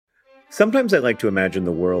Sometimes I like to imagine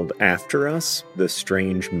the world after us, the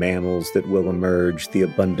strange mammals that will emerge, the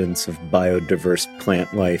abundance of biodiverse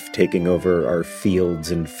plant life taking over our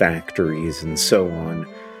fields and factories, and so on.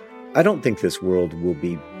 I don't think this world will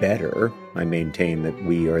be better. I maintain that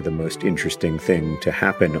we are the most interesting thing to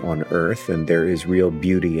happen on Earth, and there is real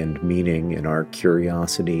beauty and meaning in our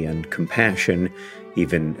curiosity and compassion,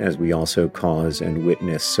 even as we also cause and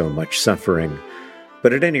witness so much suffering.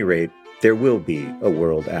 But at any rate, there will be a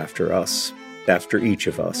world after us, after each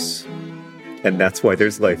of us. And that's why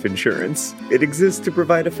there's life insurance. It exists to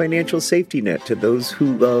provide a financial safety net to those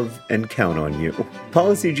who love and count on you.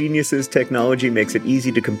 Policy Genius's technology makes it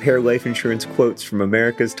easy to compare life insurance quotes from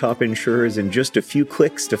America's top insurers in just a few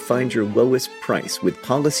clicks to find your lowest price. With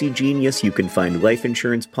Policy Genius, you can find life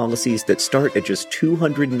insurance policies that start at just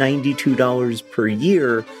 $292 per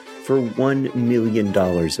year for $1 million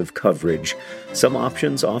of coverage. Some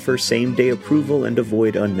options offer same-day approval and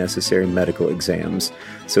avoid unnecessary medical exams.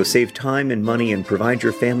 So save time and money and provide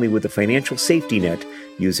your family with a financial safety net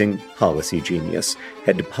using Policy Genius.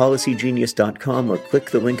 Head to policygenius.com or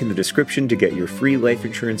click the link in the description to get your free life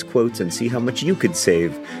insurance quotes and see how much you could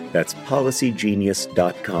save. That's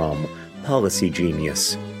policygenius.com. Policy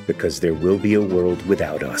Genius, because there will be a world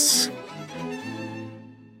without us.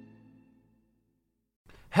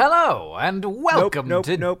 Hello and welcome to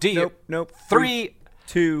Three.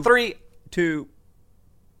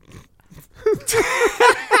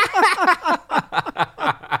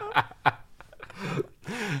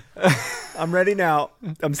 I'm ready now.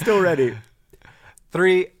 I'm still ready.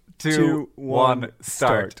 3, 2, 1,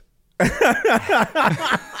 start.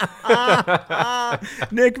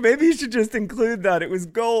 Nick, maybe you should just include that. It was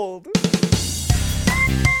gold.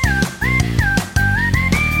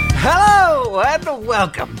 Hello and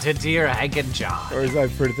welcome to Dear Hank and John. Or as I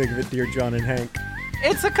prefer to think of it, Dear John and Hank.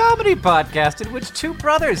 It's a comedy podcast in which two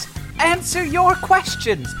brothers answer your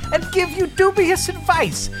questions and give you dubious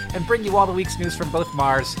advice and bring you all the week's news from both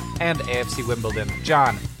Mars and AFC Wimbledon.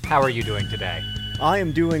 John, how are you doing today? I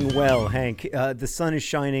am doing well, Hank. The sun is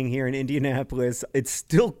shining here in Indianapolis. It's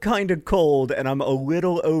still kind of cold, and I'm a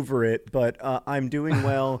little over it, but I'm doing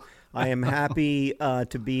well. I am happy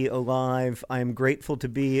to be alive. I am grateful to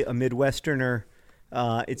be a Midwesterner.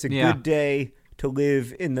 It's a good day to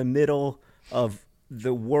live in the middle of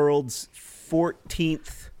the world's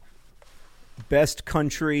 14th best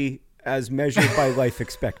country as measured by life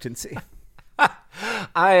expectancy.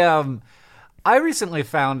 I recently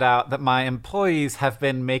found out that my employees have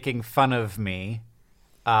been making fun of me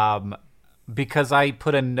because I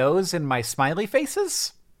put a nose in my smiley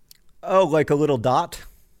faces. Oh, like a little dot?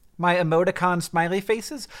 My emoticon smiley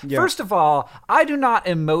faces. Yeah. First of all, I do not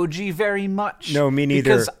emoji very much. No, me neither.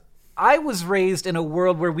 Because I was raised in a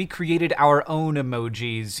world where we created our own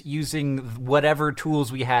emojis using whatever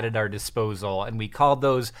tools we had at our disposal, and we called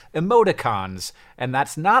those emoticons. And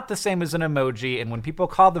that's not the same as an emoji, and when people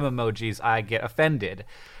call them emojis, I get offended.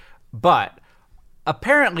 But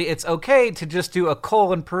apparently it's okay to just do a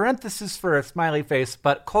colon parenthesis for a smiley face,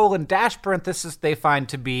 but colon dash parenthesis they find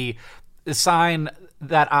to be a sign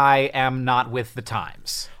that I am not with the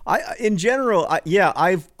times. In general, I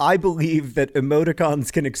believe that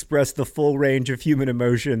emoticons can express the full range of human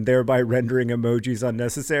emotion, thereby rendering emojis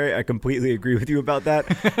unnecessary. I completely agree with you about that.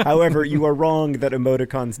 However, you are wrong that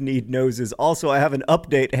emoticons need noses. Also, I have an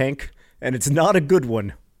update, Hank, and it's not a good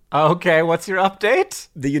one. Okay, what's your update?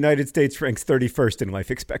 The United States ranks 31st in life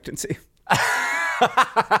expectancy.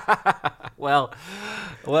 Well,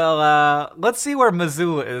 let's see where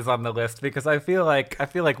Missoula is on the list, because I feel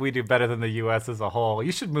like we do better than the U.S. as a whole.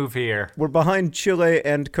 You should move here. We're behind Chile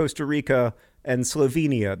and Costa Rica and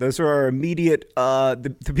Slovenia. Those are our immediate,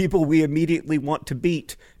 the people we immediately want to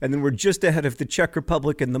beat. And then we're just ahead of the Czech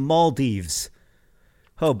Republic and the Maldives.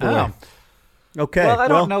 Oh, boy. Oh. Okay. Well, I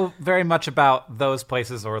don't know very much about those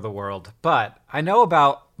places or the world, but I know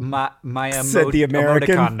about my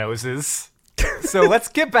emoticon noses. So let's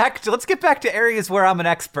get back to areas where I'm an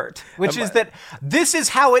expert, which is that this is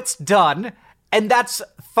how it's done, and that's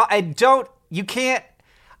I'm doing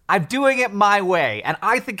it my way, and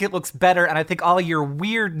I think it looks better, and I think all your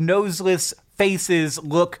weird noseless faces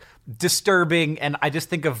look disturbing, and I just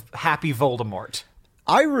think of Happy Voldemort.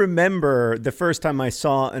 I remember the first time I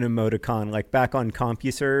saw an emoticon, like back on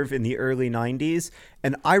CompuServe in the early 90s,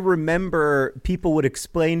 and I remember people would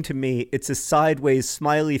explain to me it's a sideways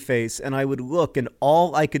smiley face, and I would look, and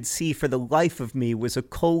all I could see for the life of me was a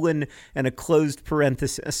colon and a closed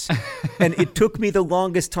parenthesis. And it took me the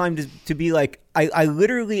longest time to be like, I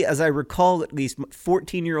literally, as I recall at least,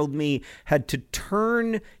 14-year-old me had to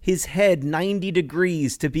turn his head 90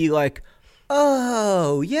 degrees to be like,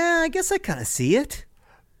 oh, yeah, I guess I kind of see it.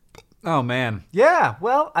 Oh, man. Yeah,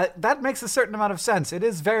 well, that makes a certain amount of sense. It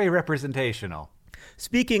is very representational.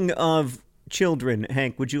 Speaking of children,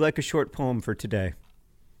 Hank, would you like a short poem for today?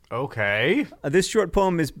 Okay. This short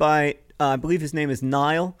poem is by, I believe his name is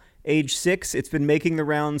Niall, age 6. It's been making the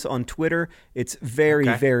rounds on Twitter. It's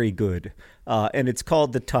very good. And it's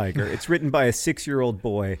called The Tiger. It's written by a 6-year-old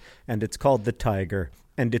boy, and it's called The Tiger.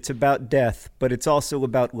 And it's about death, but it's also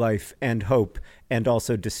about life and hope and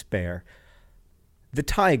also despair. The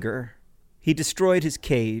tiger, he destroyed his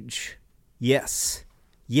cage. Yes.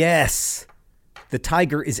 The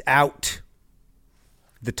tiger is out.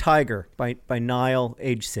 The Tiger by Niall,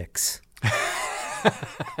 age 6.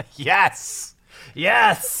 Yes.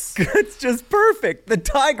 It's just perfect. The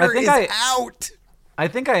tiger is out. I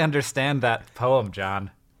think I understand that poem,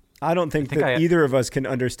 John. I don't think that either of us can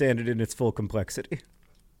understand it in its full complexity.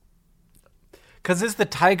 Because is the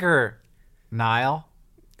tiger Niall?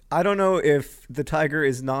 I don't know if the tiger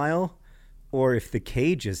is Niall or if the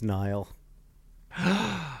cage is Niall.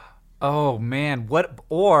 Oh, man. What?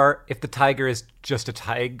 Or if the tiger is just a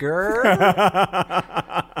tiger?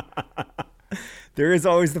 There is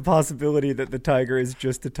always the possibility that the tiger is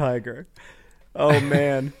just a tiger. Oh,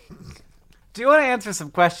 man. Do you want to answer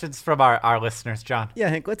some questions from our listeners, John? Yeah,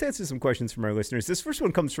 Hank, let's answer some questions from our listeners. This first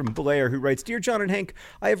one comes from Blair, who writes, Dear John and Hank,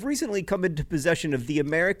 I have recently come into possession of the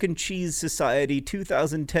American Cheese Society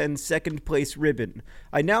 2010 second place ribbon.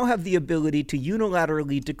 I now have the ability to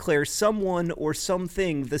unilaterally declare someone or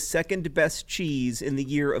something the second best cheese in the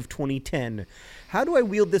year of 2010. How do I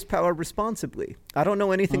wield this power responsibly? I don't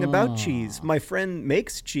know anything about cheese. My friend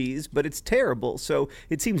makes cheese, but it's terrible, so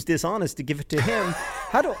it seems dishonest to give it to him.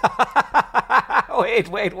 How do Wait.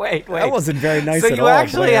 That wasn't very nice at all.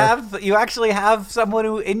 So you actually have someone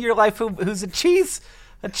who in your life who's a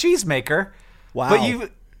cheesemaker. Wow.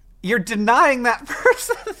 But you're denying that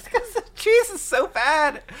person because the cheese is so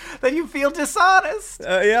bad that you feel dishonest.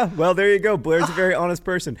 Yeah, well, there you go. Blair's a very honest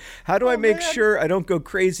person. How do I make sure I don't go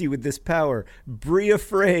crazy with this power? Brie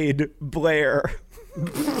afraid, Blair.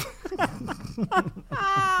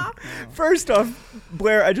 First off,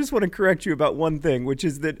 Blair, I just want to correct you about one thing, which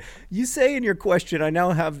is that you say in your question, I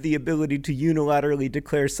now have the ability to unilaterally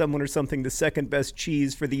declare someone or something the second best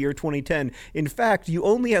cheese for the year 2010. In fact, you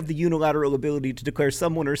only have the unilateral ability to declare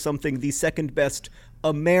someone or something the second best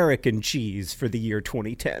American cheese for the year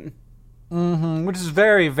 2010. Which is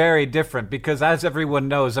very, very different because, as everyone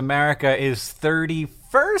knows, America is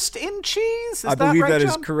 31st in cheese. I believe that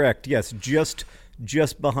is John? correct. Yes,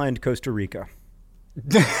 just behind Costa Rica.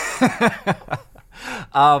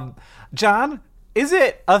 John, is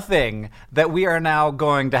it a thing that we are now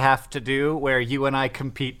going to have to do where you and I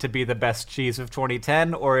compete to be the best cheese of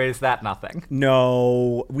 2010, or is that nothing?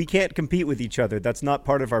 No, we can't compete with each other. That's not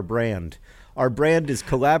part of our brand. Our brand is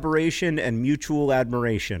collaboration and mutual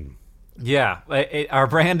admiration. Yeah, our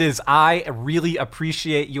brand is I really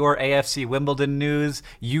appreciate your AFC Wimbledon news.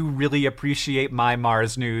 You really appreciate my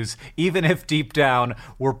Mars news, even if deep down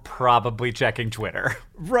we're probably checking Twitter.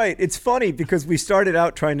 Right. It's funny because we started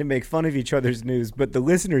out trying to make fun of each other's news, but the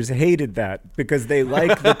listeners hated that because they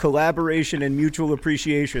like the collaboration and mutual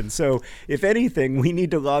appreciation. So if anything, we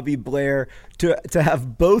need to lobby Blair to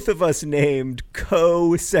have both of us named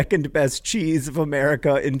second best cheese of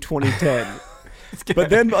America in 2010. But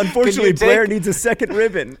then, unfortunately, Blair needs a second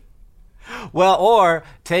ribbon. Well, or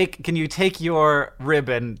can you take your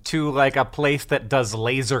ribbon to like a place that does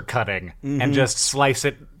laser cutting and just slice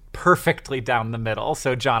it perfectly down the middle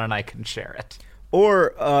so John and I can share it? Or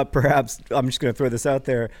perhaps, I'm just going to throw this out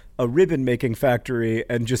there, a ribbon making factory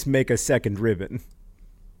and just make a second ribbon.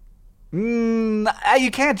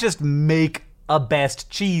 You can't just make a best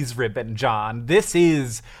cheese ribbon, John. This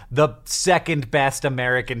is the second best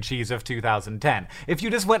American cheese of 2010. If you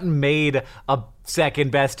just went and made a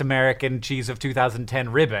second best American cheese of 2010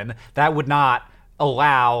 ribbon, that would not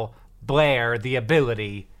allow Blair the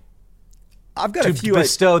ability to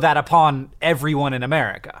bestow that upon everyone in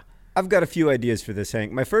America. I've got a few ideas for this,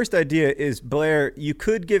 Hank. My first idea is, Blair, you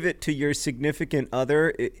could give it to your significant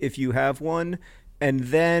other if you have one, and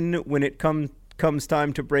then when it comes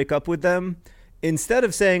time to break up with them, instead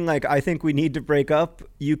of saying, like, I think we need to break up,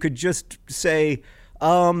 you could just say,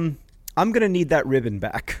 I'm going to need that ribbon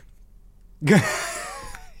back.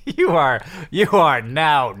 You are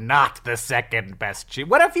now not the second best cheese.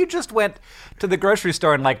 What if you just went to the grocery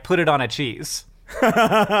store and, like, put it on a cheese?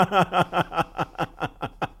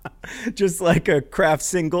 Just like a Kraft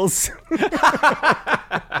Singles.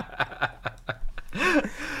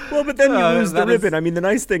 Well, but then you lose the ribbon. I mean, the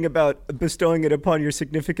nice thing about bestowing it upon your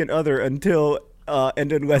significant other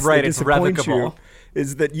unless they disappoint you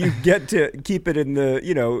is that you get to keep it in the,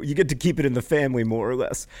 you get to keep it in the family more or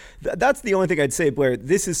less. That's the only thing I'd say, Blair.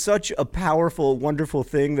 This is such a powerful, wonderful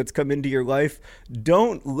thing that's come into your life.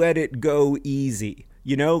 Don't let it go easy.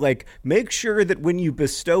 Make sure that when you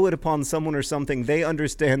bestow it upon someone or something, they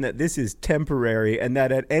understand that this is temporary and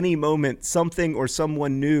that at any moment, something or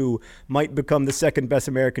someone new might become the second best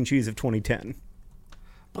American cheese of 2010.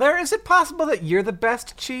 Blair, is it possible that you're the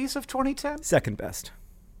best cheese of 2010? Second best.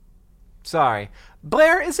 Sorry.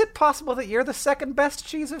 Blair, is it possible that you're the second best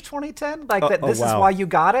cheese of 2010? This is why you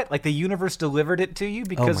got it? Like the universe delivered it to you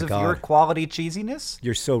because of your quality cheesiness?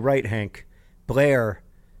 You're so right, Hank. Blair,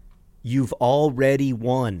 you've already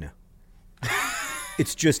won.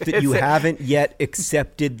 It's just that you haven't yet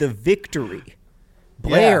accepted the victory.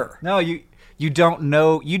 Blair. Yeah. No, you don't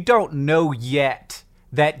know yet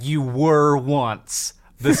that you were once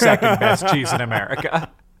the second best cheese in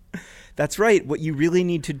America. That's right. What you really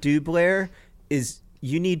need to do, Blair, is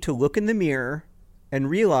you need to look in the mirror and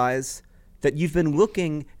realize that you've been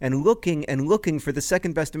looking and looking and looking for the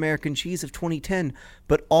second best American cheese of 2010,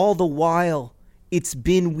 but all the while it's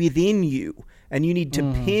been within you, and you need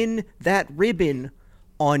to pin that ribbon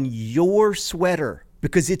on your sweater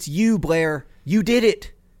because it's you, Blair. You did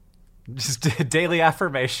it. Just daily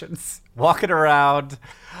affirmations. Walking around.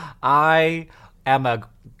 I am a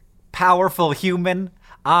powerful human.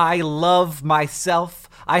 I love myself.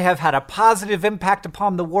 I have had a positive impact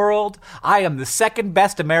upon the world. I am the second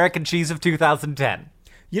best American cheese of 2010.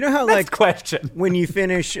 You know how, Next question. When you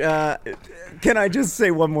finish, can I just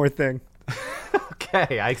say one more thing?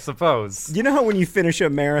 Okay, I suppose. You know how when you finish a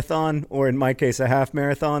marathon, or in my case, a half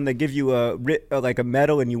marathon, they give you a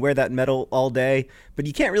medal and you wear that medal all day, but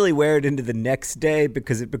you can't really wear it into the next day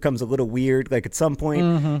because it becomes a little weird. Like at some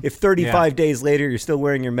point, if 35 days later you're still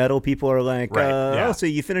wearing your medal, people are like, oh, so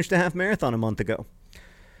you finished a half marathon a month ago.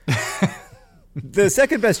 The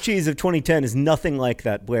second best cheese of 2010 is nothing like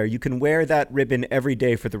that, Blair. You can wear that ribbon every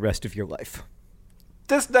day for the rest of your life.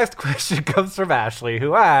 This next question comes from Ashley,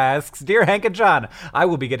 who asks, Dear Hank and John, I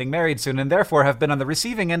will be getting married soon and therefore have been on the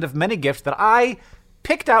receiving end of many gifts that I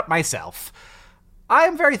picked out myself. I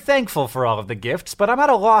am very thankful for all of the gifts, but I'm at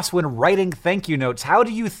a loss when writing thank you notes. How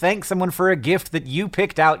do you thank someone for a gift that you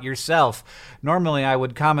picked out yourself? Normally, I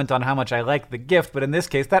would comment on how much I like the gift, but in this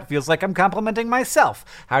case, that feels like I'm complimenting myself.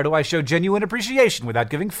 How do I show genuine appreciation without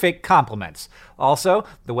giving fake compliments? Also,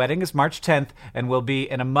 the wedding is March 10th and will be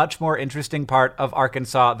in a much more interesting part of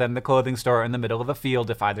Arkansas than the clothing store in the middle of a field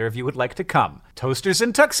if either of you would like to come. Toasters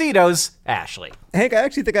and tuxedos, Ashley. Hank, I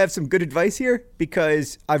actually think I have some good advice here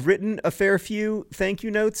because I've written a fair few thank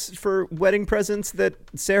you notes for wedding presents that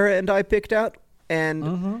Sarah and I picked out.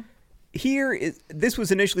 And this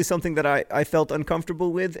was initially something that I felt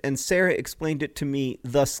uncomfortable with, and Sarah explained it to me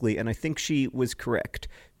thusly, and I think she was correct.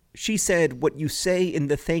 She said, what you say in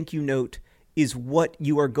the thank you note is what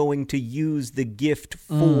you are going to use the gift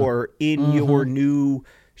for in your new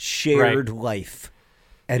shared life.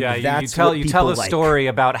 And that's you tell a story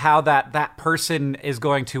about how that person is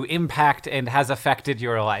going to impact and has affected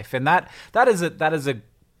your life. And that is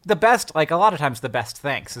the best, like a lot of times the best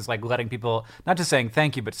thanks is like letting people, not just saying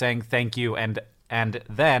thank you, but saying thank you and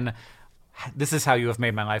then this is how you have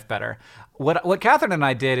made my life better. What Catherine and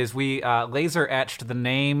I did is we laser etched the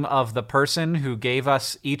name of the person who gave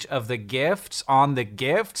us each of the gifts on the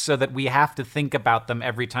gift so that we have to think about them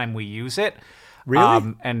every time we use it.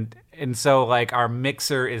 Really? And so like our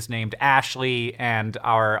mixer is named Ashley, and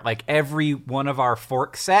our like every one of our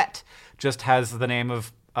fork set just has the name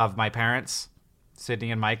of my parents, Sydney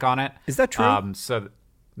and Mike, on it. Is that true?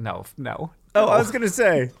 No. Oh, I was going to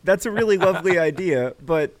say, that's a really lovely idea.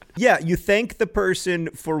 But yeah, you thank the person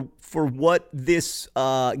for what this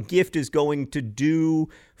gift is going to do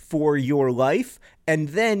for your life. And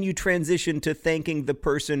then you transition to thanking the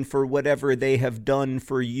person for whatever they have done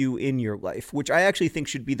for you in your life, which I actually think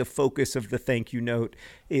should be the focus of the thank you note,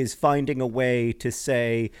 is finding a way to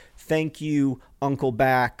say, thank you, Uncle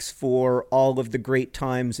Bax, for all of the great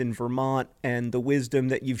times in Vermont and the wisdom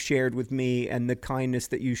that you've shared with me and the kindness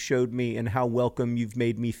that you showed me and how welcome you've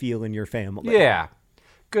made me feel in your family. Yeah.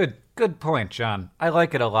 Good point, John. I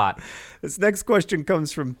like it a lot. This next question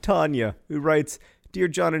comes from Tanya, who writes, Dear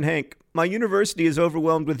John and Hank, my university is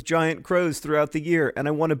overwhelmed with giant crows throughout the year, and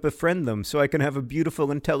I want to befriend them so I can have a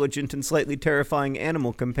beautiful, intelligent, and slightly terrifying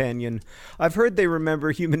animal companion. I've heard they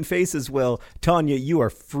remember human faces well. Tanya, you are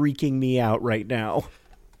freaking me out right now.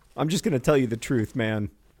 I'm just going to tell you the truth, man.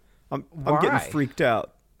 I'm getting freaked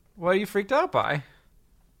out. What are you freaked out by?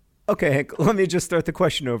 Okay, Hank, let me just start the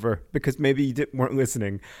question over because maybe you weren't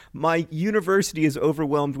listening. My university is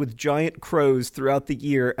overwhelmed with giant crows throughout the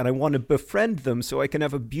year, and I want to befriend them so I can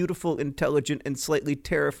have a beautiful, intelligent, and slightly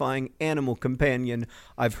terrifying animal companion.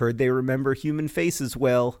 I've heard they remember human faces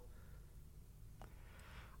well.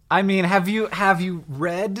 I mean, have you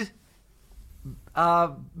read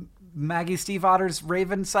Maggie Stiefvater's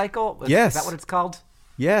Raven Cycle? Yes. Is that what it's called?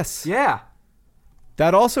 Yes. Yeah.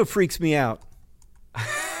 That also freaks me out.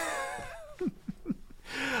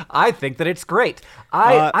 I think that it's great.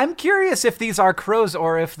 I'm curious if these are crows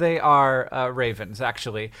or if they are ravens,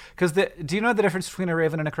 actually. Because do you know the difference between a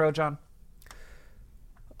raven and a crow, John?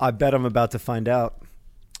 I bet I'm about to find out.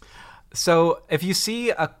 So if you see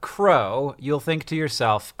a crow, you'll think to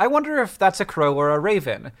yourself, I wonder if that's a crow or a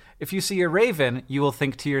raven. If you see a raven, you will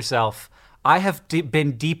think to yourself, I have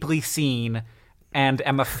been deeply seen and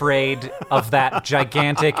am afraid of that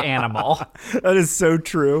gigantic animal. That is so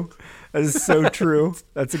true. That is so true.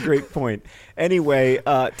 That's a great point. Anyway,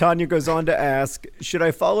 Tanya goes on to ask, should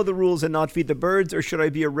I follow the rules and not feed the birds, or should I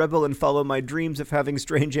be a rebel and follow my dreams of having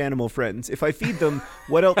strange animal friends? If I feed them,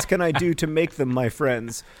 what else can I do to make them my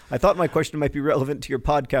friends? I thought my question might be relevant to your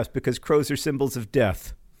podcast because crows are symbols of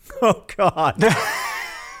death. Oh, God.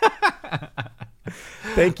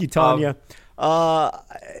 Thank you, Tanya.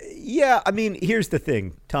 Yeah, I mean, here's the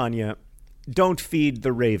thing, Tanya. Don't feed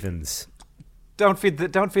the ravens. Don't feed the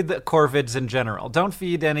corvids in general. Don't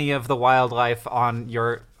feed any of the wildlife on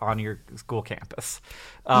your school campus.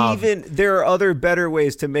 Even there are other better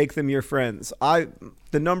ways to make them your friends.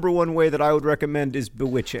 The number one way that I would recommend is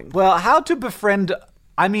bewitching. Well, how to befriend.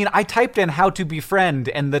 I mean, I typed in how to befriend,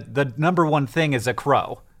 and the number one thing is a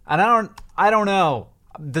crow. And I don't know.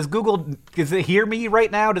 Does it hear me right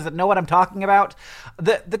now? Does it know what I'm talking about?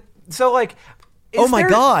 So like. Oh my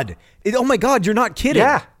God! Oh my God! You're not kidding.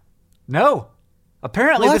 Yeah. No.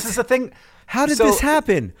 Apparently, What? This is a thing. How did this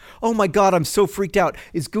happen? Oh my God, I'm so freaked out.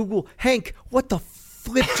 Is Google, Hank, what the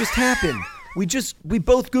flip just happened? We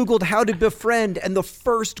both Googled how to befriend, and the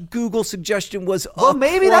first Google suggestion was well,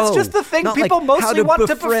 maybe crow. that's just the thing Not people like mostly want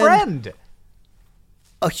to befriend.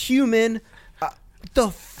 A human.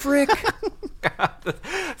 The frick?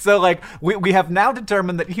 So, like, we have now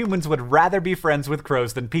determined that humans would rather be friends with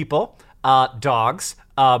crows than people, dogs,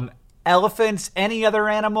 elephants, any other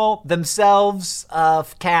animal, themselves,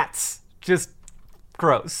 cats, just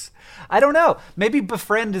crows. I don't know. Maybe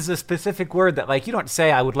befriend is a specific word that, like, you don't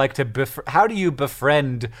say, I would like to how do you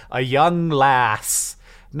befriend a young lass?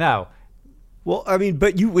 No. Well, I mean,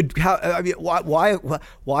 but you would.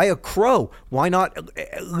 Why a crow? Why not?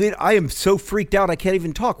 I am so freaked out. I can't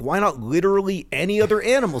even talk. Why not literally any other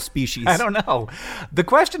animal species? I don't know. The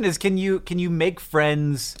question is, can you make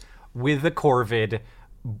friends with a corvid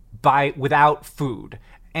without food?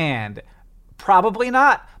 And probably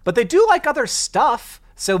not. But they do like other stuff.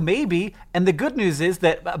 So maybe, and the good news is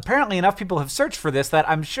that apparently enough people have searched for this that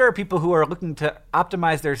I'm sure people who are looking to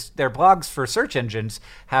optimize their blogs for search engines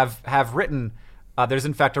have written. There's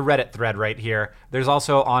in fact a Reddit thread right here. There's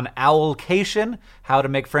also on Owlcation, how to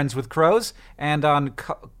make friends with crows, and on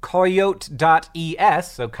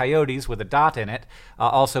coyote.es, so coyotes with a dot in it,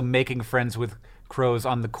 also making friends with crows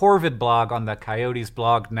on the Corvid blog on the Coyotes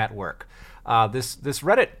blog network. This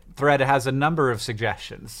Reddit thread has a number of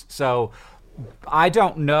suggestions. So I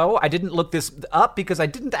don't know. I didn't look this up because I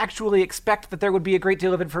didn't actually expect that there would be a great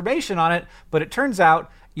deal of information on it, but it turns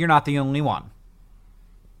out you're not the only one.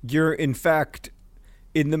 You're, in fact,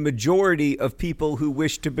 in the majority of people who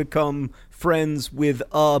wish to become friends with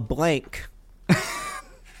a blank.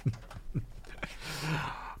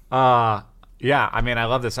 Yeah, I mean, I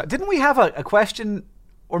love this. Didn't we have a question,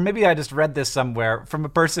 or maybe I just read this somewhere, from a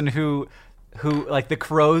person who like, the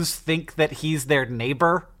crows think that he's their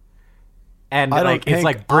neighbor? And like it's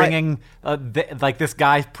like bringing like this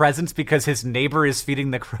guy's presents because his neighbor is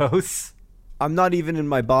feeding the crows. I'm not even in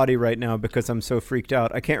my body right now because I'm so freaked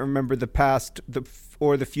out. I can't remember the past,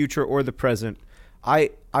 or the future, or the present. I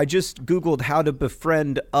just Googled how to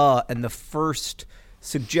befriend and the first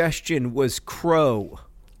suggestion was crow.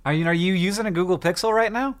 Are you using a Google Pixel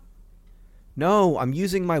right now? No, I'm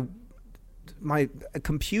using my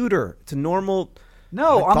computer. It's a normal.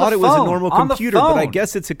 No, I thought it was a normal computer, but I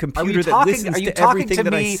guess it's a computer that listens to everything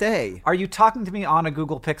that I say. Are you talking to me on a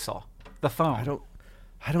Google Pixel, the phone?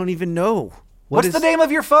 I don't even know. What's the name of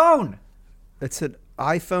your phone? It's an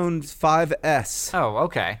iPhone 5S. Oh,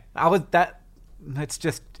 okay. It's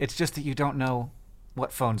just that you don't know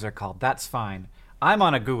what phones are called. That's fine. I'm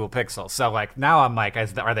on a Google Pixel, so like now I'm like,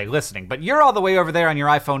 are they listening? But you're all the way over there on your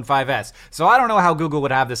iPhone 5S, so I don't know how Google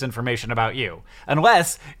would have this information about you,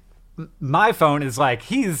 unless my phone is like,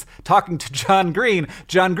 he's talking to John Green.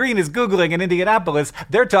 John Green is Googling in Indianapolis.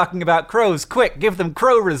 They're talking about crows. Quick, give them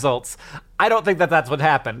crow results. I don't think that that's what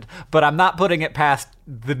happened, but I'm not putting it past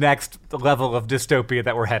the next level of dystopia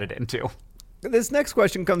that we're headed into. This next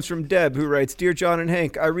question comes from Deb, who writes, Dear John and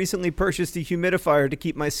Hank, I recently purchased a humidifier to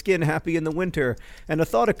keep my skin happy in the winter, and a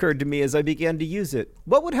thought occurred to me as I began to use it.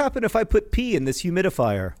 What would happen if I put pee in this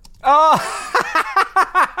humidifier? Oh!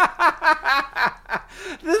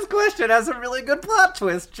 This question has a really good plot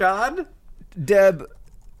twist, John. Deb,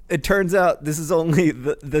 it turns out this is only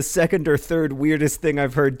the second or third weirdest thing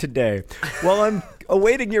I've heard today. While I'm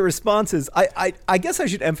awaiting your responses, I guess I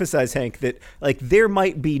should emphasize, Hank, that like there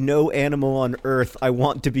might be no animal on Earth I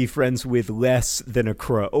want to be friends with less than a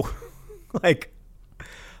crow. Like,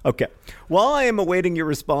 okay. While I am awaiting your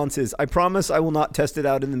responses, I promise I will not test it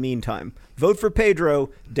out in the meantime. Vote for Pedro,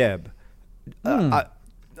 Deb.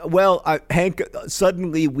 Hank,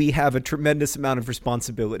 suddenly we have a tremendous amount of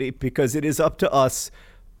responsibility because it is up to us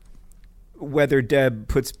whether Deb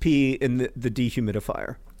puts pee in the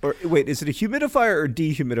dehumidifier. Or wait, is it a humidifier or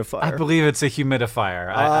dehumidifier? I believe it's a humidifier.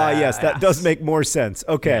 Yes, that does make more sense.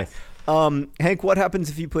 Okay. Yes. Hank, what happens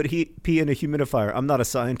if you put pee in a humidifier? I'm not a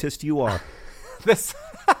scientist. You are.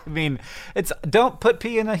 Don't put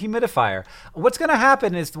pee in a humidifier. What's going to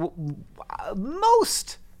happen is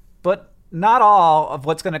most, but not all, of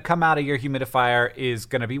what's going to come out of your humidifier is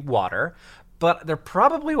going to be water. But there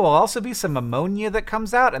probably will also be some ammonia that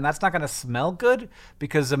comes out, and that's not going to smell good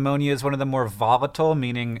because ammonia is one of the more volatile,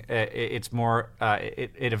 meaning it's more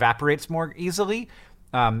it evaporates more easily.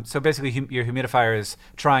 So basically, your humidifier is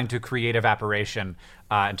trying to create evaporation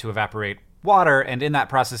and to evaporate water, and in that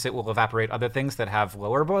process, it will evaporate other things that have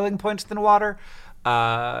lower boiling points than water,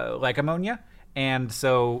 like ammonia. And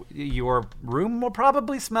so your room will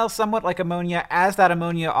probably smell somewhat like ammonia. As that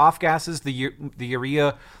ammonia off-gases, the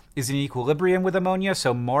urea is in equilibrium with ammonia,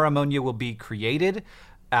 so more ammonia will be created,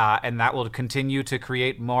 and that will continue to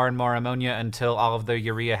create more and more ammonia until all of the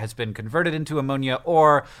urea has been converted into ammonia,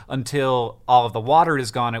 or until all of the water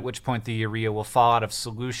is gone, at which point the urea will fall out of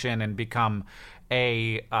solution and become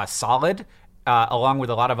a solid, along with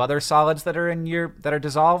a lot of other solids that are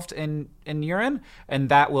dissolved in urine, and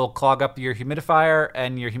that will clog up your humidifier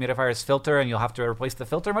and your humidifier's filter, and you'll have to replace the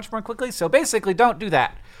filter much more quickly. So basically, don't do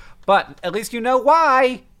that. But at least you know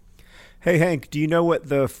why. Hey, Hank, do you know what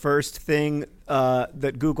the first thing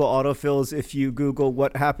that Google autofills if you Google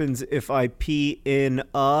what happens if I pee in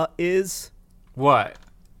is? What?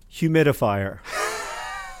 Humidifier.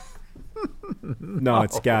 No,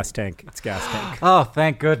 it's gas tank. It's gas tank. Oh,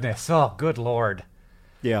 thank goodness. Oh, good Lord.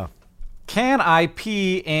 Yeah. Can I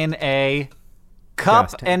pee in a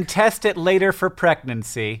cup and test it later for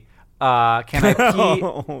pregnancy? Can I pee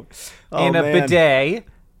in a bidet?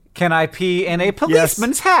 Can I pee in a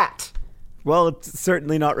policeman's hat? Well, it's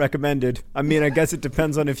certainly not recommended. I mean, I guess it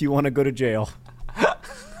depends on if you want to go to jail.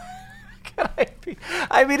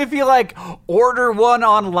 If you order one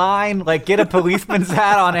online, get a policeman's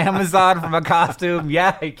hat on Amazon from a costume,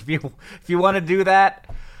 yeah, if you want to do that.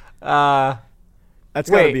 That's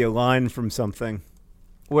got to be a line from something.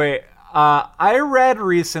 Wait, I read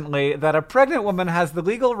recently that a pregnant woman has the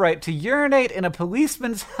legal right to urinate in a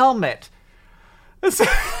policeman's helmet. That's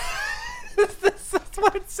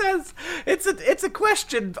what it says. It's a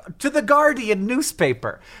question to the Guardian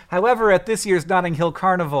newspaper. However, at this year's Notting Hill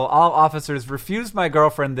Carnival, all officers refused my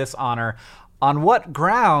girlfriend this honor. On what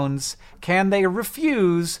grounds can they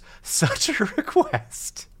refuse such a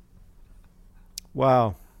request?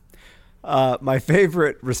 Wow. My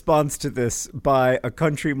favorite response to this by a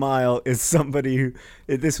country mile is somebody who,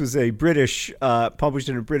 this was a British, published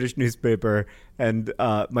in a British newspaper, and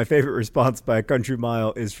my favorite response by a country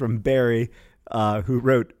mile is from Barry, who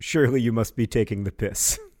wrote, "Surely you must be taking the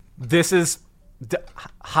piss." This is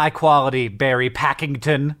high quality Barry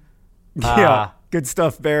Packington. Yeah, good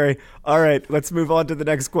stuff, Barry. All right, let's move on to the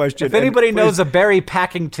next question. If anybody knows a Barry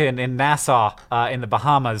Packington in Nassau, in the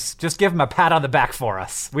Bahamas, just give him a pat on the back for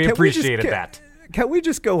us. We appreciated that. Can we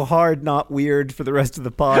just go hard, not weird, for the rest of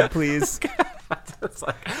the pod, please?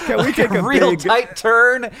 Can we take a real tight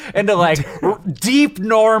turn into deep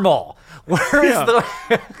normal? Where is the...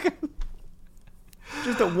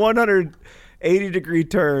 Just a 180-degree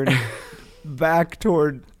turn back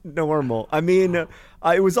toward normal. I mean,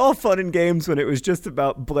 it was all fun and games when it was just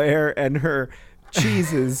about Blair and her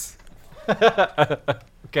cheeses.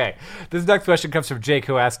 Okay, this next question comes from Jake,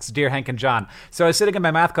 who asks, Dear Hank and John, so I was sitting in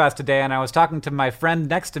my math class today and I was talking to my friend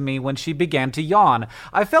next to me when she began to yawn.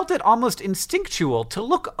 I felt it almost instinctual to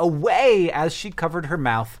look away as she covered her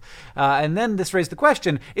mouth. And then this raised the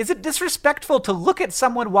question, is it disrespectful to look at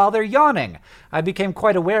someone while they're yawning? I became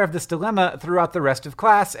quite aware of this dilemma throughout the rest of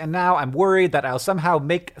class, and now I'm worried that I'll somehow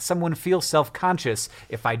make someone feel self-conscious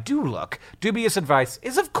if I do look. Dubious advice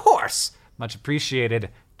is, of course, much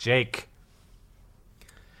appreciated, Jake.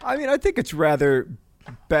 I mean, I think it's rather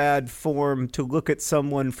bad form to look at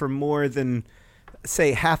someone for more than,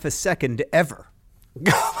 say, half a second ever.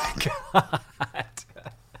 Oh, my God.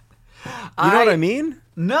 You know what I mean?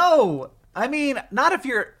 No. I mean, not if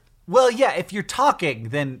you're... Well, yeah, if you're talking,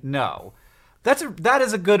 then no. That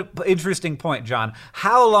is a good, interesting point, John.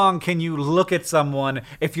 How long can you look at someone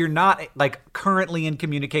if you're not, like, currently in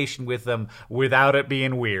communication with them without it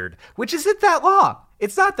being weird? Which isn't that long.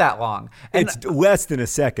 It's not that long. And it's less than a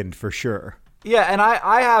second for sure. yeah, and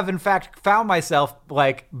I have, in fact, found myself,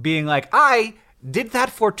 like, being like, I did that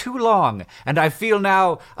for too long, and I feel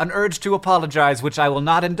now an urge to apologize, which I will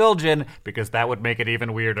not indulge in, because that would make it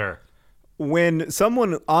even weirder. When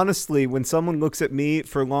someone looks at me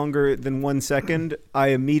for longer than 1 second, I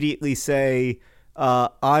immediately say,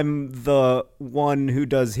 I'm the one who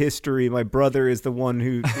does history. My brother is the one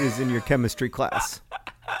who is in your chemistry class.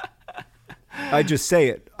 I just say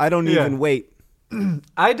it. I don't even wait.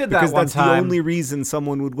 I did that one time. Because that's the only reason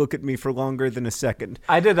someone would look at me for longer than a second.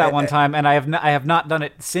 I did that one time, and I have not done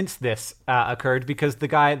it since this occurred, because the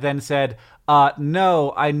guy then said,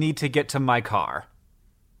 no, I need to get to my car.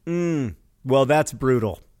 Well, that's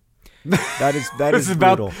brutal. That is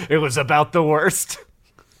brutal. It was about the worst.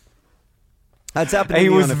 That's happened to He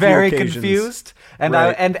me was on a few very occasions. confused, and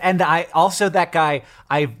Right. I also, that guy,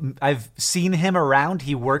 I've seen him around.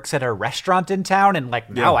 He works at a restaurant in town, and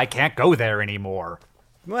now I can't go there anymore.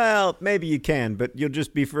 Well, maybe you can, but you'll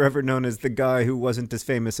just be forever known as the guy who wasn't as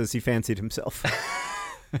famous as he fancied himself.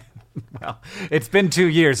 Well, it's been 2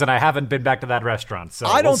 years, and I haven't been back to that restaurant, so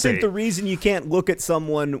I don't we'll see. think the reason you can't look at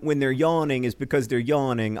someone when they're yawning is because they're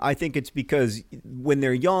yawning. I think it's because when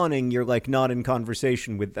they're yawning, you're like not in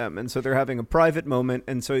conversation with them. And so they're having a private moment.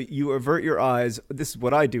 And so you avert your eyes. This is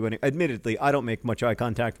what I do. And admittedly, I don't make much eye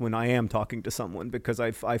contact when I am talking to someone because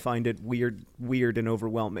I find it weird and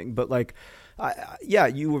overwhelming. But like,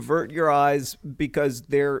 you avert your eyes because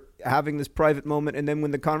they're having this private moment. And then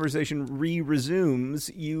when the conversation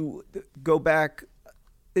resumes, you go back.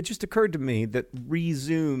 It just occurred to me that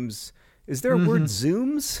resumes. Is there a word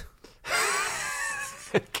zooms?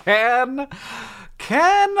 Can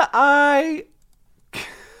I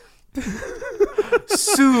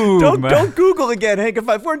zoom? Don't Google again, Hank. If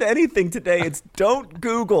I've learned anything today, it's don't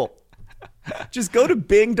Google. Just go to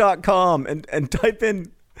Bing.com and type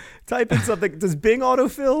in something. Does Bing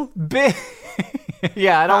autofill? Bing.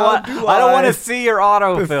 Yeah, I don't want to see your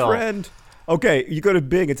autofill. Befriend. Okay, you go to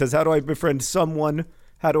Bing. It says, how do I befriend someone?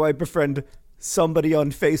 How do I befriend somebody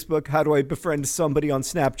on Facebook? How do I befriend somebody on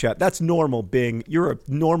Snapchat? That's normal, Bing. You're a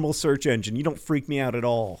normal search engine. You don't freak me out at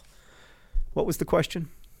all. What was the question?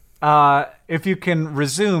 If you can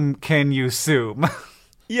resume, can you zoom?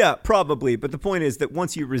 Yeah, probably. But the point is that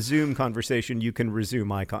once you resume conversation, you can resume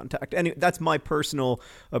eye contact. Anyway, that's my personal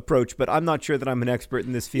approach, but I'm not sure that I'm an expert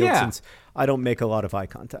in this field since I don't make a lot of eye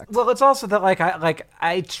contact. Well, it's also that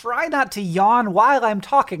I try not to yawn while I'm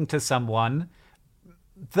talking to someone,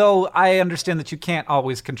 though I understand that you can't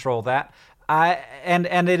always control that.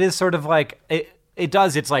 And it is sort of like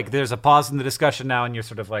it's like there's a pause in the discussion now, and you're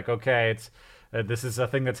sort of like, okay, it's this is a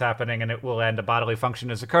thing that's happening, and it will end. A bodily function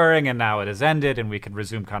is occurring, and now it has ended, and we can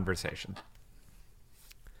resume conversation.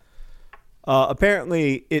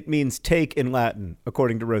 Apparently, it means take in Latin,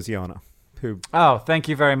 according to Rosianna. Oh, thank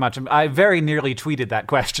you very much. I very nearly tweeted that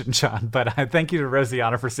question, John, but I thank you to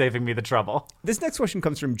Rosianna for saving me the trouble. This next question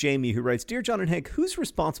comes from Jamie, who writes, Dear John and Hank, who's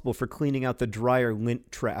responsible for cleaning out the dryer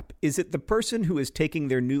lint trap? Is it the person who is taking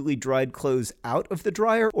their newly dried clothes out of the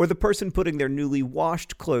dryer, or the person putting their newly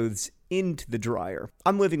washed clothes into the dryer?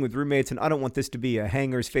 I'm living with roommates, and I don't want this to be a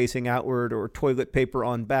hangers facing outward or toilet paper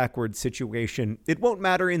on backward situation. It won't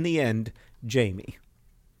matter in the end, Jamie.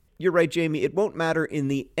 You're right, Jamie. It won't matter in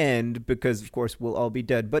the end because, of course, we'll all be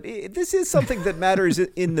dead. But this is something that matters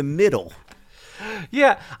in the middle.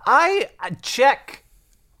 Yeah, I check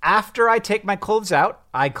after I take my clothes out.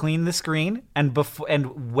 I clean the screen, and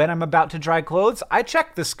when I'm about to dry clothes, I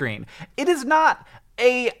check the screen. It is not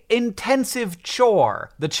a intensive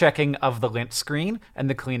chore, the checking of the lint screen and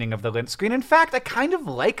the cleaning of the lint screen. In fact, I kind of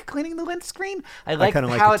like cleaning the lint screen. I like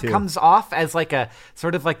how it comes off as like a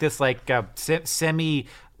sort of like this like semi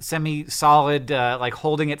semi-solid, like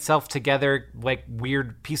holding itself together, like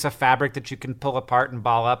weird piece of fabric that you can pull apart and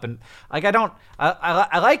ball up. And like,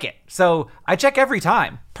 I like it. So I check every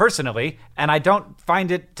time personally, and I don't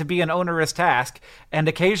find it to be an onerous task. And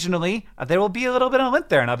occasionally there will be a little bit of lint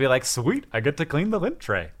there and I'll be like, sweet, I get to clean the lint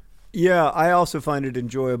tray. Yeah, I also find it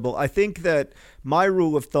enjoyable. I think that my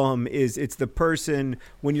rule of thumb is it's the person,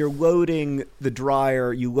 when you're loading the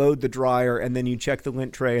dryer, you load the dryer and then you check the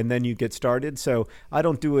lint tray and then you get started. So I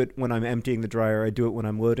don't do it when I'm emptying the dryer. I do it when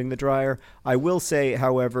I'm loading the dryer. I will say,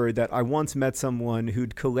 however, that I once met someone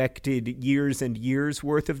who'd collected years and years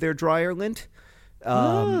worth of their dryer lint.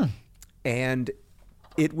 And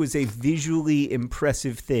it was a visually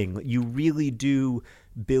impressive thing. You really do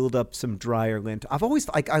build up some dryer lint. I've always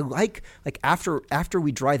I like after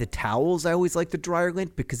we dry the towels, I always like the dryer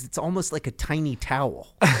lint because it's almost like a tiny towel.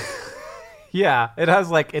 Yeah, it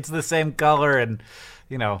has it's the same color and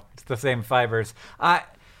it's the same fibers.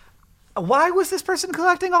 Why was this person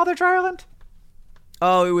collecting all their dryer lint?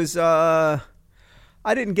 Oh, it was I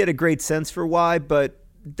didn't get a great sense for why, but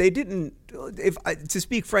they didn't. To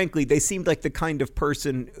speak frankly, they seemed like the kind of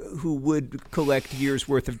person who would collect years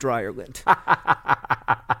worth of dryer lint.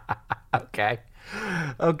 Okay,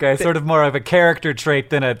 sort of more of a character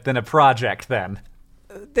trait than a project. Then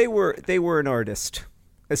they were an artist.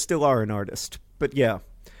 They still are an artist. But yeah.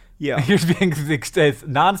 You're being as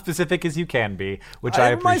non-specific as you can be, which I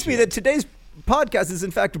appreciate. It reminds me that today's podcast is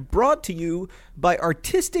in fact brought to you by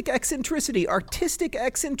Artistic Eccentricity. Artistic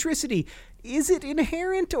Eccentricity. Is it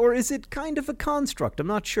inherent or is it kind of a construct? I'm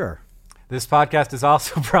not sure. This podcast is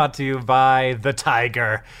also brought to you by the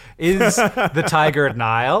tiger. Is the tiger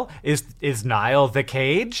Nile? Is Nile the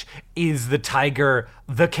cage? Is the tiger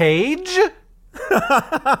the cage?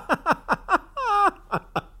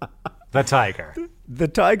 The tiger. The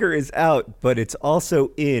tiger is out, but it's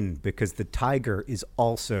also in because the tiger is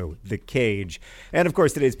also the cage. And of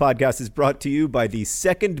course, today's podcast is brought to you by the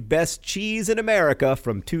second best cheese in America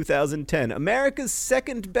from 2010. America's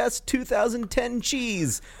second best 2010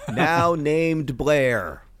 cheese, now named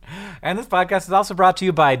Blair. And this podcast is also brought to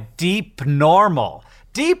you by Deep Normal.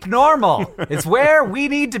 Deep Normal is where we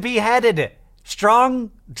need to be headed.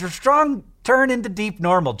 Strong turn into Deep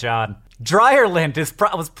Normal, John. Dryer lint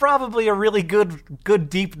was probably a really good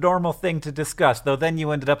deep normal thing to discuss, though then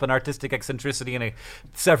you ended up in Artistic Eccentricity and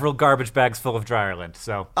several garbage bags full of dryer lint.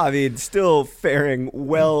 So I mean, still faring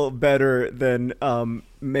well better than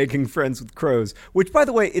making friends with crows, which, by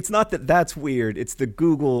the way, it's not that that's weird. It's the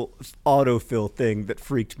Google autofill thing that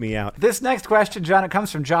freaked me out. This next question, John, it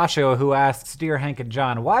comes from Joshua, who asks, Dear Hank and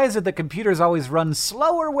John, why is it that computers always run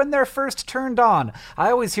slower when they're first turned on?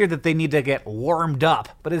 I always hear that they need to get warmed up,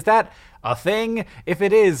 but is that a thing? If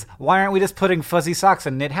it is, why aren't we just putting fuzzy socks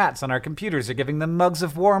and knit hats on our computers or giving them mugs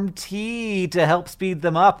of warm tea to help speed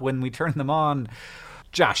them up when we turn them on?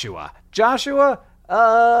 Joshua,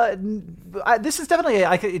 this is definitely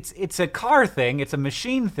it's a car thing. It's a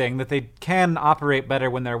machine thing that they can operate better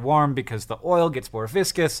when they're warm because the oil gets more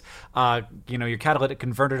viscous. Your catalytic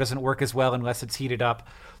converter doesn't work as well unless it's heated up.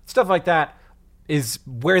 Stuff like that is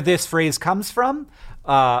where this phrase comes from.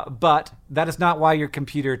 But that is not why your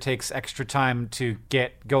computer takes extra time to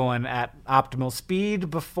get going at optimal speed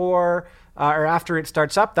before or after it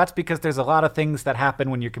starts up. That's because there's a lot of things that happen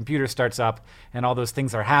when your computer starts up, and all those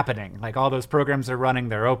things are happening. Like all those programs are running,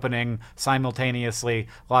 they're opening simultaneously,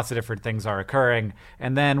 lots of different things are occurring.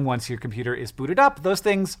 And then once your computer is booted up, those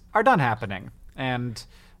things are done happening. And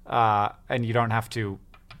you don't have to,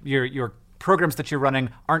 your programs that you're running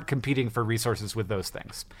aren't competing for resources with those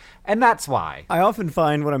things. And that's why. I often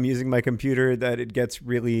find when I'm using my computer that it gets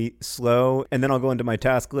really slow, and then I'll go into my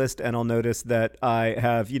task list and I'll notice that I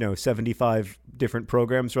have, 75 different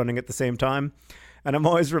programs running at the same time. And I'm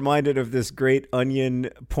always reminded of this great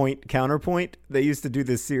Onion Point Counterpoint. They used to do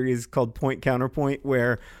this series called Point Counterpoint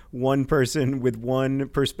where one person with one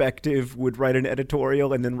perspective would write an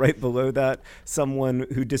editorial, and then right below that, someone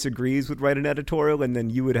who disagrees would write an editorial, and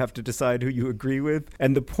then you would have to decide who you agree with.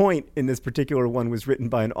 And the point in this particular one was written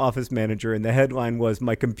by an office manager, and the headline was,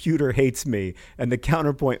 "My computer hates me." And the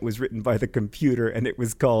counterpoint was written by the computer, and it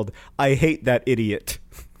was called, "I hate that idiot."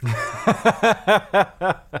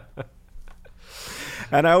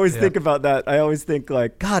 And I always think about that. I always think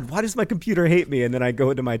like, God, why does my computer hate me? And then I go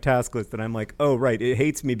into my task list and I'm like, oh, right. It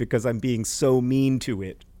hates me because I'm being so mean to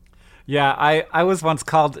it. Yeah, I was once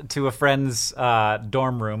called to a friend's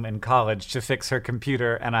dorm room in college to fix her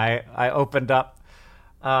computer. And I opened up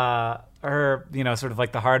her, sort of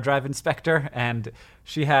like the hard drive inspector. And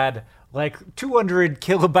she had like 200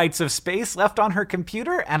 kilobytes of space left on her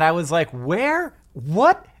computer. And I was like, where?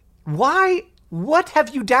 What? Why? what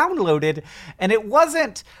have you downloaded? And it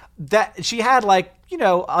wasn't that she had like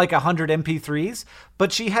 100 MP3s,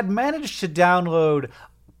 but she had managed to download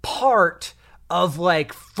part of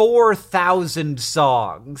like 4,000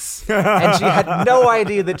 songs. And she had no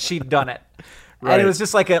idea that she'd done it. Right. And it was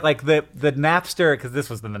just like the Napster, because this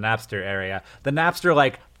was in the Napster area, the Napster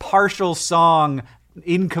like partial song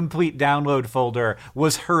incomplete download folder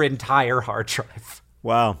was her entire hard drive.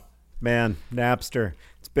 Wow, man, Napster.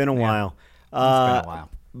 It's been a while. It's been a while.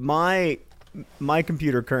 My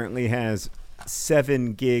computer currently has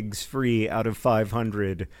 7 gigs free out of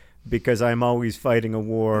 500 because I'm always fighting a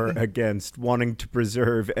war against wanting to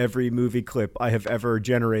preserve every movie clip I have ever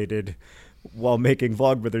generated while making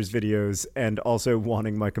Vlogbrothers videos, and also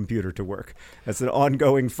wanting my computer to work. That's an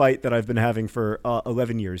ongoing fight that I've been having for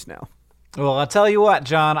 11 years now. Well, I'll tell you what,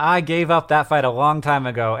 John, I gave up that fight a long time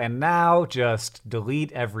ago, and now just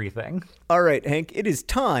delete everything. All right, Hank, it is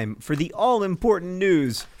time for the all-important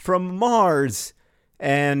news from Mars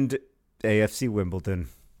and AFC Wimbledon.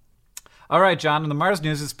 All right, John, and the Mars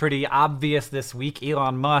news is pretty obvious this week.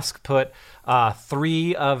 Elon Musk put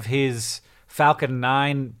 3 of his Falcon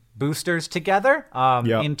 9 boosters together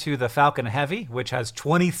into the Falcon Heavy, which has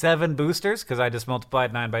 27 boosters, because I just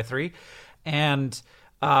multiplied 9 by 3. And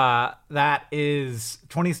that is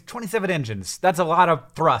 27 engines. That's a lot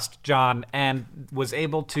of thrust, John, and was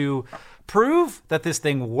able to prove that this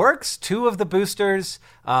thing works. 2 of the boosters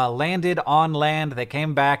landed on land. They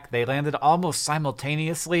came back. They landed almost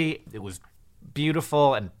simultaneously. It was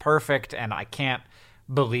beautiful and perfect, and I can't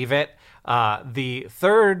believe it. The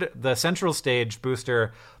third, the central stage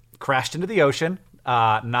booster, crashed into the ocean,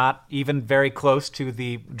 not even very close to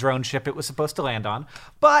the drone ship it was supposed to land on.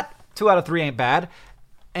 But 2 out of 3 ain't bad.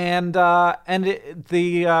 And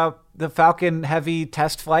the Falcon Heavy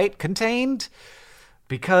test flight contained,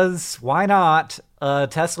 because why not, a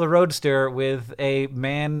Tesla Roadster with a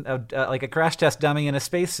man, like a crash test dummy in a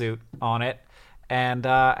spacesuit on it, and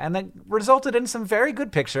that resulted in some very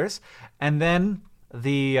good pictures. And then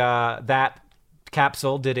that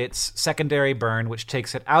capsule did its secondary burn, which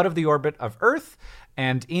takes it out of the orbit of Earth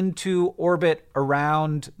and into orbit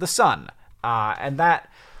around the sun. And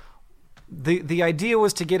that the idea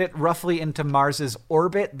was to get it roughly into Mars's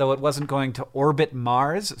orbit, though it wasn't going to orbit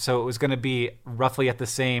Mars. So it was going to be roughly at the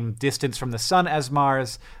same distance from the sun as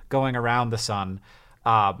Mars, going around the sun,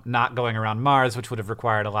 not going around Mars, which would have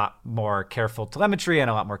required a lot more careful telemetry and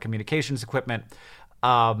a lot more communications equipment.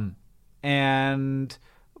 But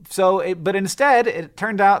instead, it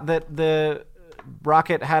turned out that the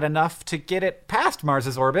rocket had enough to get it past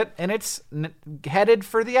Mars's orbit, and it's headed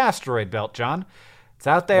for the asteroid belt, John. It's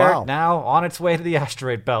out there now on its way to the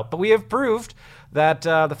asteroid belt. But we have proved that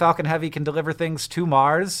the Falcon Heavy can deliver things to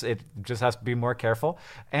Mars. It just has to be more careful.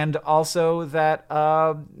 And also that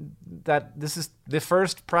this is the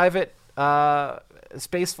first private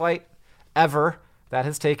space flight ever that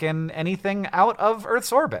has taken anything out of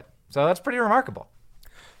Earth's orbit. So that's pretty remarkable.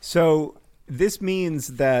 So this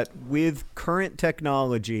means that with current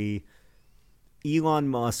technology, Elon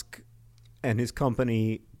Musk and his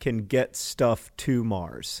company can get stuff to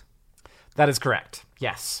Mars. That is correct.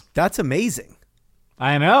 Yes. That's amazing.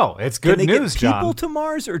 I know. It's good news, John. Can they get people to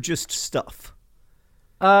Mars or just stuff?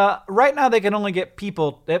 Right now, they can only get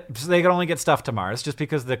people. They can only get stuff to Mars, just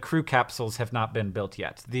because the crew capsules have not been built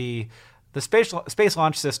yet. The Space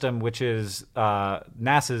Launch System, which is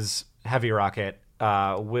NASA's heavy rocket,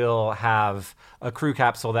 will have a crew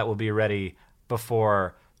capsule that will be ready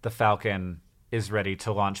before the Falcon is ready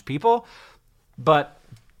to launch people. But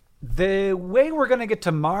the way we're going to get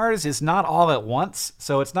to Mars is not all at once.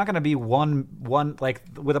 So it's not going to be one like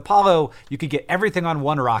with Apollo, you could get everything on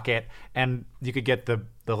one rocket, and you could get the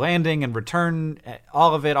landing and return,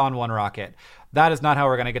 all of it on one rocket. That is not how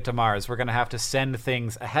we're going to get to Mars. We're going to have to send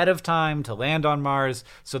things ahead of time to land on Mars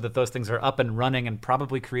so that those things are up and running and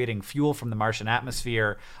probably creating fuel from the Martian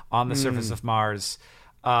atmosphere on the surface of Mars,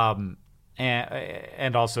 and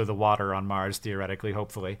also the water on Mars, theoretically,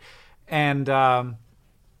 hopefully. And then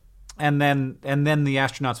the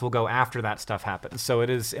astronauts will go after that stuff happens. So it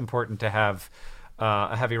is important to have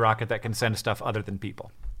a heavy rocket that can send stuff other than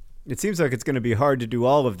people. It seems like it's going to be hard to do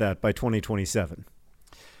all of that by 2027.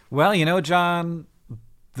 Well, John,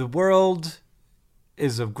 the world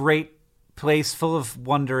is a great place full of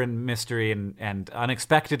wonder and mystery and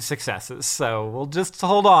unexpected successes. So we'll just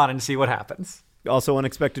hold on and see what happens. Also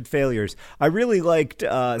unexpected failures. I really liked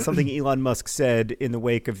something Elon Musk said in the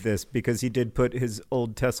wake of this, because he did put his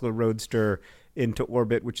old Tesla Roadster into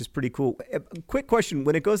orbit, which is pretty cool. Quick question.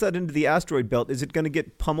 When it goes out into the asteroid belt, is it going to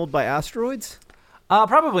get pummeled by asteroids?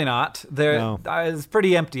 Probably not. It's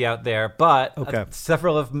pretty empty out there, but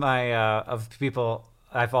several of my of people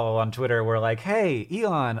I follow on Twitter were like, "Hey,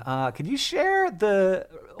 Elon, could you share the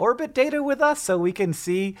orbit data with us so we can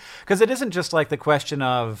see?" Because it isn't just like the question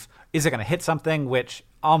of is it going to hit something, which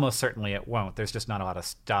almost certainly it won't. There's just not a lot of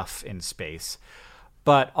stuff in space.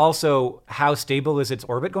 But also, how stable is its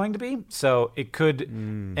orbit going to be? So it could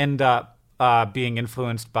end up being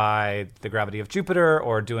influenced by the gravity of Jupiter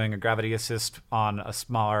or doing a gravity assist on a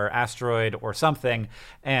smaller asteroid or something,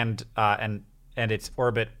 and its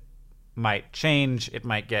orbit might change. It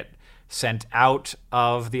might get sent out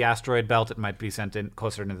of the asteroid belt. It might be sent in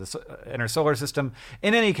closer into the inner solar system.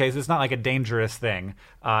 In any case, it's not like a dangerous thing.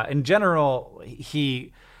 In general,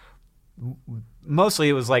 mostly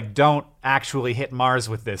it was like, don't actually hit Mars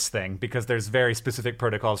with this thing because there's very specific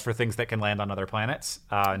protocols for things that can land on other planets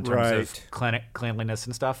in terms of cleanliness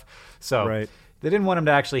and stuff. So they didn't want him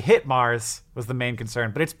to actually hit Mars was the main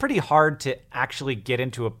concern. But it's pretty hard to actually get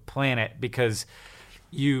into a planet because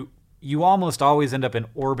you almost always end up in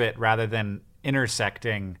orbit rather than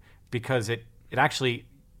intersecting because it actually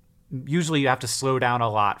usually you have to slow down a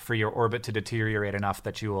lot for your orbit to deteriorate enough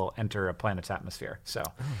that you will enter a planet's atmosphere. So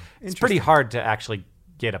it's pretty hard to actually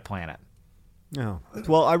get a planet. Oh.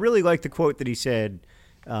 Well, I really like the quote that he said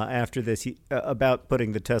after this about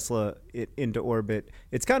putting the Tesla into orbit.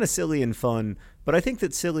 It's kind of silly and fun, but I think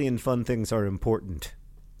that silly and fun things are important.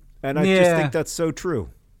 And I just think that's so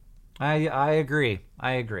true. I agree.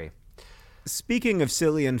 Speaking of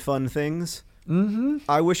silly and fun things,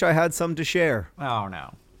 I wish I had some to share. Oh,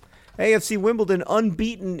 no. AFC Wimbledon,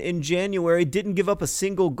 unbeaten in January, didn't give up a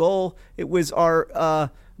single goal. It was our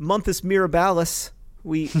Monthus Mirabilis.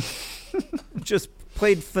 We just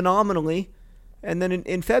played phenomenally. And then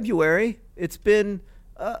in February, it's been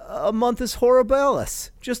a Monthus Horribilis.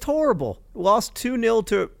 Just horrible. Lost 2-0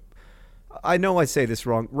 to, I know I say this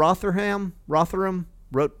wrong, Rotherham,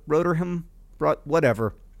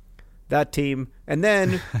 whatever. That team. And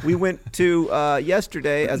then we went to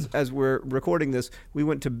yesterday, as we're recording this, we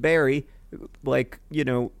went to Bury, bury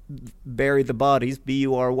the bodies,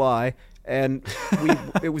 Bury, and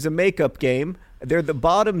it was a makeup game. They're the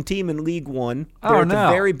bottom team in League One. They're the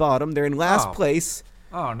very bottom. They're in last place.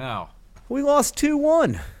 Oh no! We lost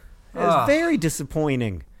 2-1. It was very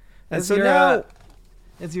disappointing. And so now,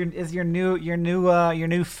 is your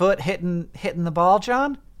new foot hitting the ball,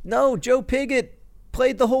 John? No, Joe Pigott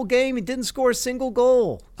played the whole game. He didn't score a single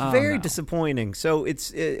goal. It's very disappointing. So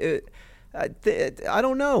I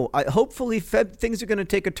don't know. Hopefully things are going to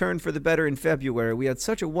take a turn for the better in February. We had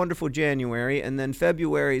such a wonderful January, and then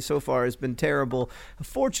February so far has been terrible.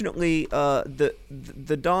 Fortunately,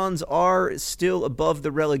 the Dons are still above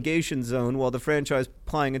the relegation zone, while the franchise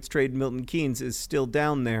plying its trade, Milton Keynes, is still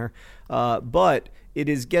down there. But it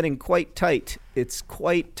is getting quite tight. It's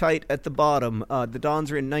quite tight at the bottom. The Dons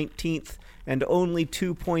are in 19th and only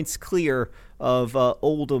 2 points clear of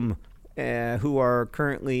Oldham, who are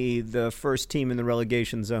currently the first team in the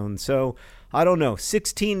relegation zone. So, I don't know.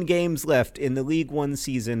 16 games left in the League One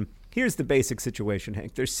season. Here's the basic situation,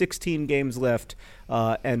 Hank. There's 16 games left,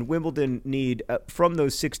 and Wimbledon need, from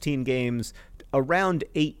those 16 games, around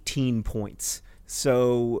 18 points.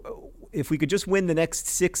 So, if we could just win the next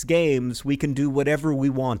 6 games, we can do whatever we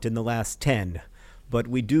want in the last 10. But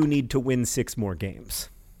we do need to win 6 more games.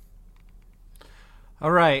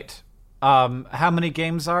 All right. How many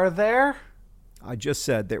games are there? I just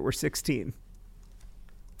said there were 16.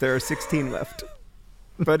 There are 16 left.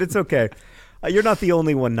 But it's okay. You're not the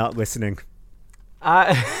only one not listening.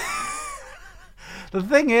 The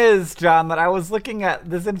thing is, John, that I was looking at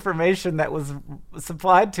this information that was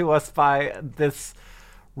supplied to us by this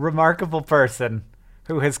remarkable person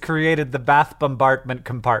who has created the Bath bombardment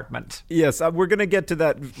compartment. Yes, we're going to get to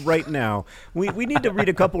that right now. We need to read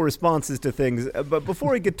a couple responses to things, but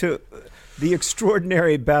before we get to the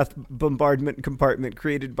extraordinary Bath bombardment compartment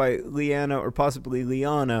created by Leanna or possibly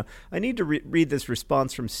Liana, I need to read this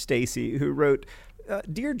response from Stacy, who wrote,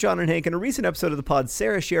 Dear John and Hank, in a recent episode of the pod,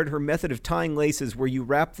 Sarah shared her method of tying laces where you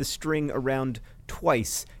wrap the string around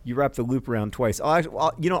twice. You wrap the loop around twice.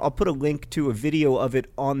 I'll put a link to a video of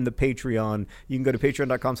it on the Patreon. You can go to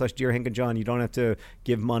patreon.com/DearHankandJohn. You don't have to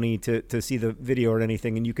give money to see the video or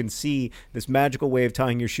anything, and you can see this magical way of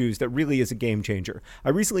tying your shoes that really is a game changer. I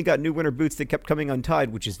recently got new winter boots that kept coming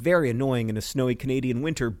untied, which is very annoying in a snowy Canadian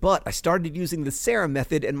winter, but I started using the Sarah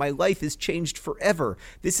method, and my life has changed forever.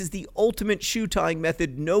 This is the ultimate shoe tying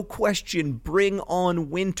method, no question. Bring on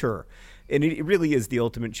winter. And it really is the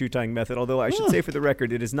ultimate shoe tying method, although I should say for the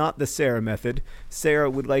record, it is not the Sarah method. Sarah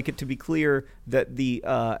would like it to be clear that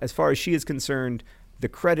as far as she is concerned, the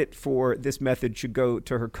credit for this method should go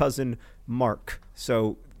to her cousin, Mark.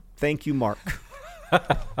 So thank you, Mark.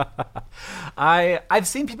 I've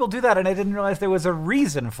seen people do that, and I didn't realize there was a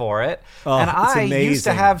reason for it. Oh, and I it's used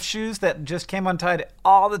to amazing. have shoes that just came untied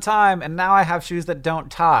all the time, and now I have shoes that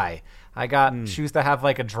don't tie. I got shoes that have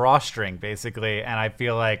like a drawstring, basically, and I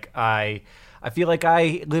feel like I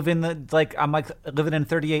live in I'm like living in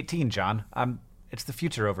 3018, John. It's the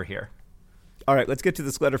future over here. All right, let's get to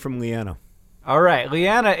this letter from Leanna. All right,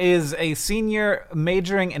 Leanna is a senior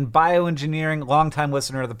majoring in bioengineering, longtime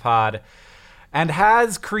listener of the pod, and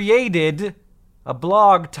has created a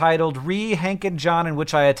blog titled Hank and John, in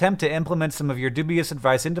which I attempt to implement some of your dubious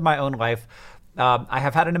advice into my own life. I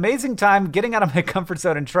have had an amazing time getting out of my comfort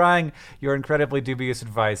zone and trying your incredibly dubious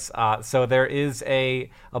advice. So there is a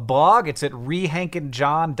blog. It's at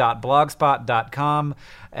rehankandjohn.blogspot.com.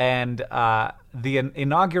 And the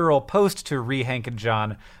inaugural post to Hank and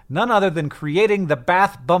John, none other than creating the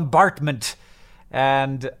bath bombardment,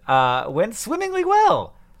 and went swimmingly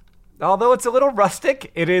well. Although it's a little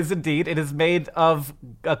rustic, it is indeed. It is made of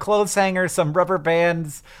a clothes hanger, some rubber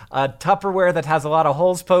bands, Tupperware that has a lot of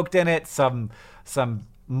holes poked in it, some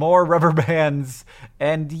more rubber bands,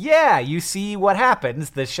 and yeah, you see what happens.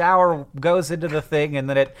 The shower goes into the thing, and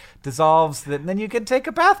then it dissolves, and then you can take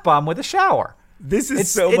a bath bomb with a shower. This is It's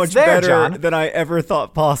so much there, better John. than I ever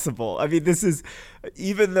thought possible. I mean, this is,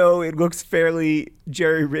 even though it looks fairly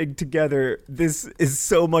jerry-rigged together, this is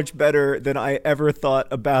so much better than I ever thought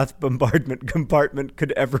a bath bombardment compartment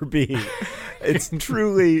could ever be. It's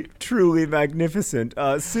truly, truly magnificent.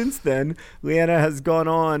 Since then, Leanna has gone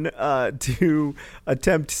on to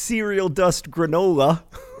attempt cereal dust granola,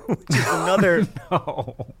 which is another...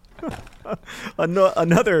 No.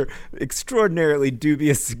 Another extraordinarily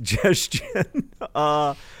dubious suggestion,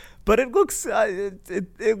 but it looks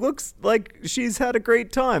it looks like she's had a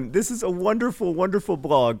great time. This is a wonderful, wonderful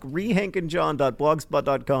blog.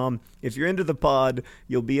 rehankandjohn.blogspot.com. If you're into the pod,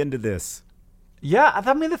 you'll be into this. Yeah,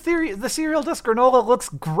 I mean, the cereal dust granola looks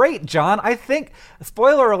great, John. I think,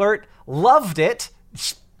 spoiler alert, loved it.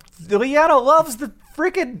 Leanna loves the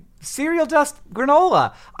freaking cereal dust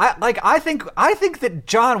granola. I think that,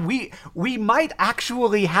 John, we might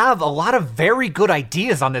actually have a lot of very good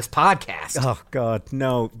ideas on this podcast. Oh God,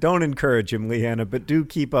 no! Don't encourage him, Leanna, but do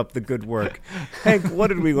keep up the good work. Hank, what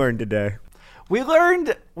did we learn today? We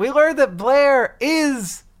learned that Blair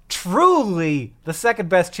is truly the second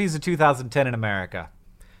best cheese of 2010 in America.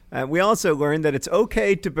 We also learned that it's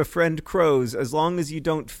okay to befriend crows as long as you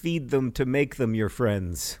don't feed them to make them your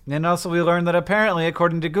friends. And also we learned that apparently,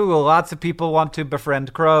 according to Google, lots of people want to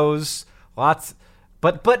befriend crows. But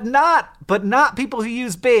not people who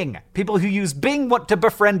use Bing. People who use Bing want to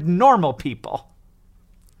befriend normal people.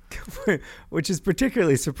 Which is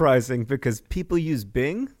particularly surprising because people use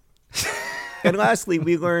Bing. And lastly,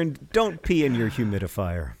 we learned don't pee in your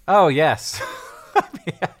humidifier. Oh, yes.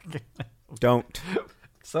 Don't.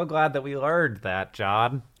 So glad that we learned that,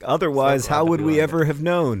 John. Otherwise, how would we ever have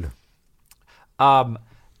known?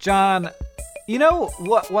 John, you know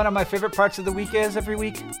what one of my favorite parts of the week is every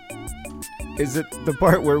week? Is it the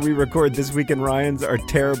part where we record This Week in Ryan's, our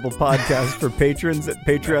terrible podcast for patrons at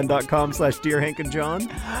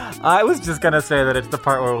patreon.com/DearHankandJohn? I was just going to say that it's the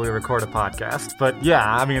part where we record a podcast, but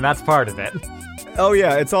yeah, I mean, that's part of it. Oh,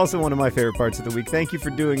 yeah, it's also one of my favorite parts of the week. Thank you for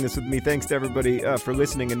doing this with me. Thanks to everybody for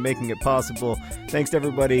listening and making it possible. Thanks to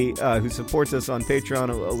everybody who supports us on Patreon,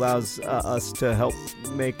 allows us to help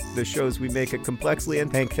make the shows we make at Complexly.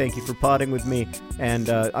 And Hank, thank you for podding with me. And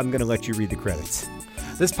I'm going to let you read the credits.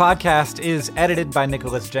 This podcast is edited by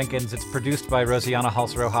Nicholas Jenkins. It's produced by Rosianna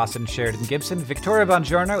Halse-Rojas and Sheridan Gibson. Victoria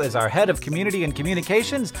Bongiorno is our head of community and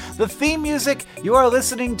communications. The theme music you are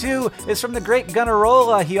listening to is from the great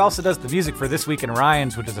Gunnarola. He also does the music for This Week in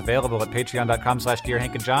Ryan's, which is available at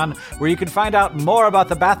patreon.com/DearHankandJohn, where you can find out more about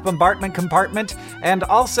the bath bombardment compartment and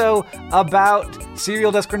also about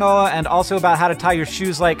cereal dust granola and also about how to tie your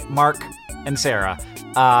shoes like Mark and Sarah.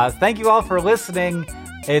 Thank you all for listening.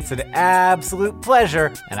 It's an absolute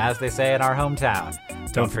pleasure, and as they say in our hometown,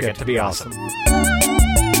 don't forget to be awesome.